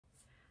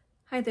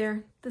Hi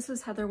there, this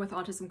is Heather with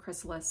Autism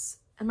Chrysalis,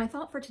 and my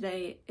thought for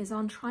today is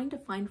on trying to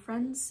find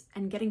friends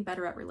and getting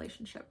better at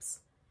relationships.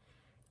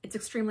 It's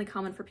extremely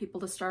common for people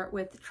to start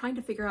with trying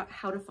to figure out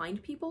how to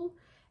find people,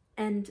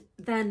 and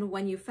then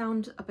when you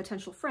found a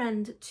potential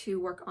friend, to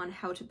work on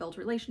how to build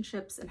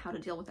relationships and how to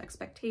deal with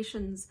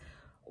expectations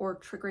or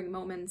triggering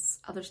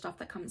moments, other stuff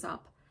that comes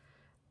up.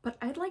 But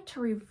I'd like to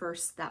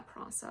reverse that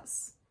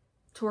process,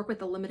 to work with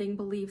the limiting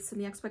beliefs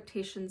and the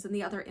expectations and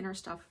the other inner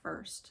stuff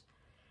first.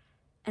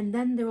 And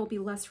then there will be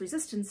less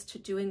resistance to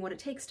doing what it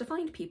takes to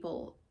find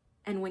people.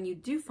 And when you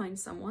do find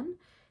someone,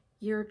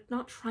 you're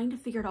not trying to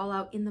figure it all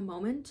out in the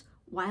moment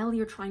while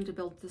you're trying to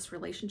build this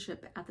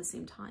relationship at the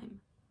same time.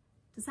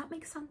 Does that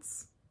make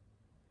sense?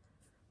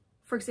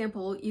 For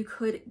example, you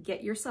could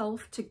get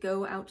yourself to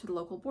go out to the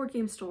local board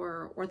game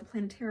store or the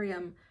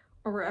planetarium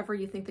or wherever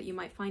you think that you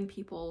might find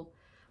people,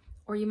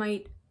 or you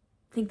might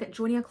think that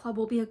joining a club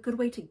will be a good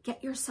way to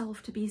get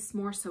yourself to be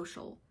more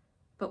social.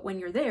 But when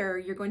you're there,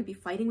 you're going to be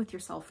fighting with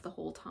yourself the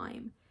whole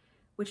time,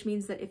 which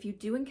means that if you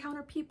do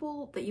encounter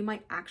people that you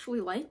might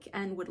actually like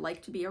and would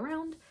like to be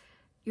around,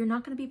 you're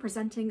not going to be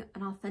presenting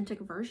an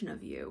authentic version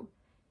of you.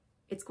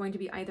 It's going to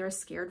be either a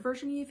scared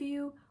version of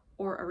you,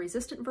 or a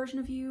resistant version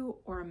of you,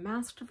 or a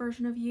masked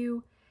version of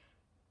you.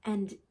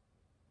 And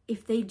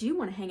if they do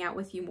want to hang out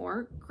with you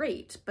more,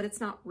 great, but it's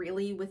not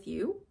really with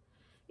you.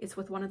 It's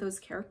with one of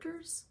those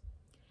characters.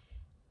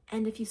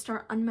 And if you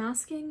start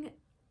unmasking,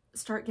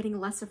 start getting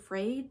less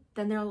afraid,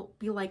 then they'll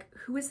be like,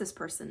 who is this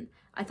person?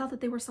 I thought that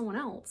they were someone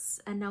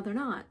else, and now they're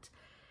not.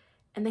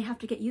 And they have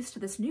to get used to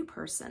this new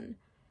person.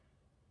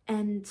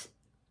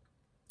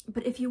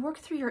 But if you work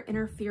through your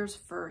inner fears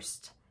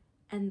first,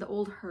 and the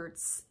old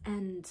hurts,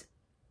 and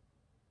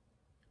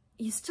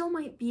you still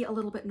might be a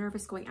little bit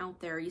nervous going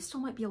out there, you still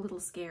might be a little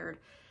scared,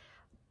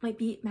 might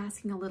be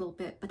masking a little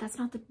bit, but that's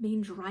not the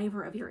main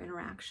driver of your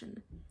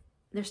interaction.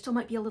 There still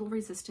might be a little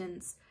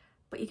resistance,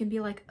 but you can be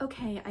like,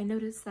 okay, I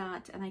noticed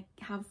that, and I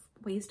have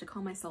ways to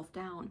calm myself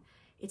down.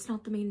 It's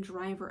not the main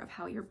driver of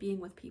how you're being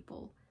with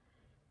people.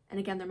 And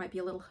again, there might be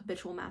a little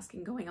habitual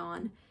masking going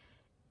on,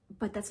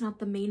 but that's not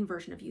the main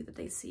version of you that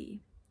they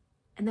see.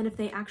 And then if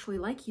they actually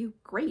like you,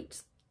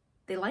 great.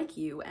 They like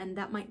you, and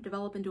that might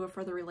develop into a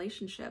further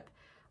relationship,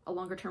 a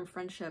longer-term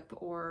friendship,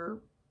 or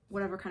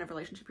whatever kind of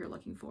relationship you're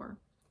looking for.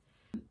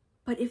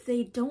 But if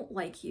they don't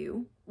like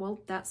you,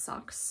 well, that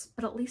sucks,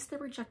 but at least they're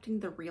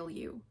rejecting the real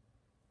you.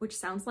 Which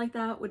sounds like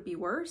that would be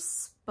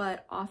worse,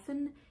 but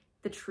often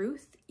the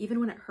truth, even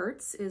when it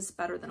hurts, is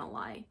better than a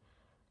lie.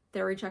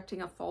 They're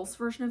rejecting a false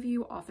version of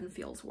you often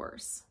feels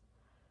worse.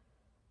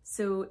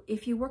 So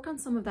if you work on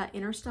some of that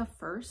inner stuff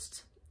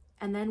first,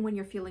 and then when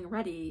you're feeling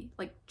ready,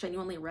 like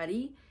genuinely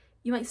ready,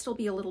 you might still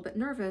be a little bit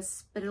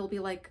nervous, but it'll be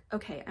like,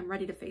 okay, I'm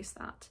ready to face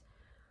that.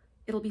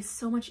 It'll be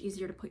so much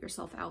easier to put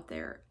yourself out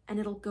there, and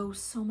it'll go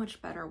so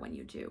much better when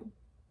you do.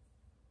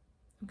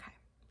 Okay,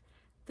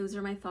 those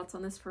are my thoughts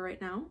on this for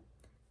right now.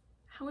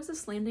 How is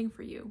this landing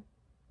for you?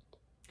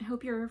 I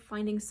hope you're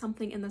finding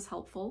something in this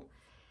helpful,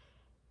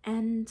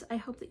 and I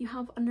hope that you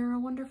have a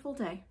wonderful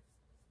day.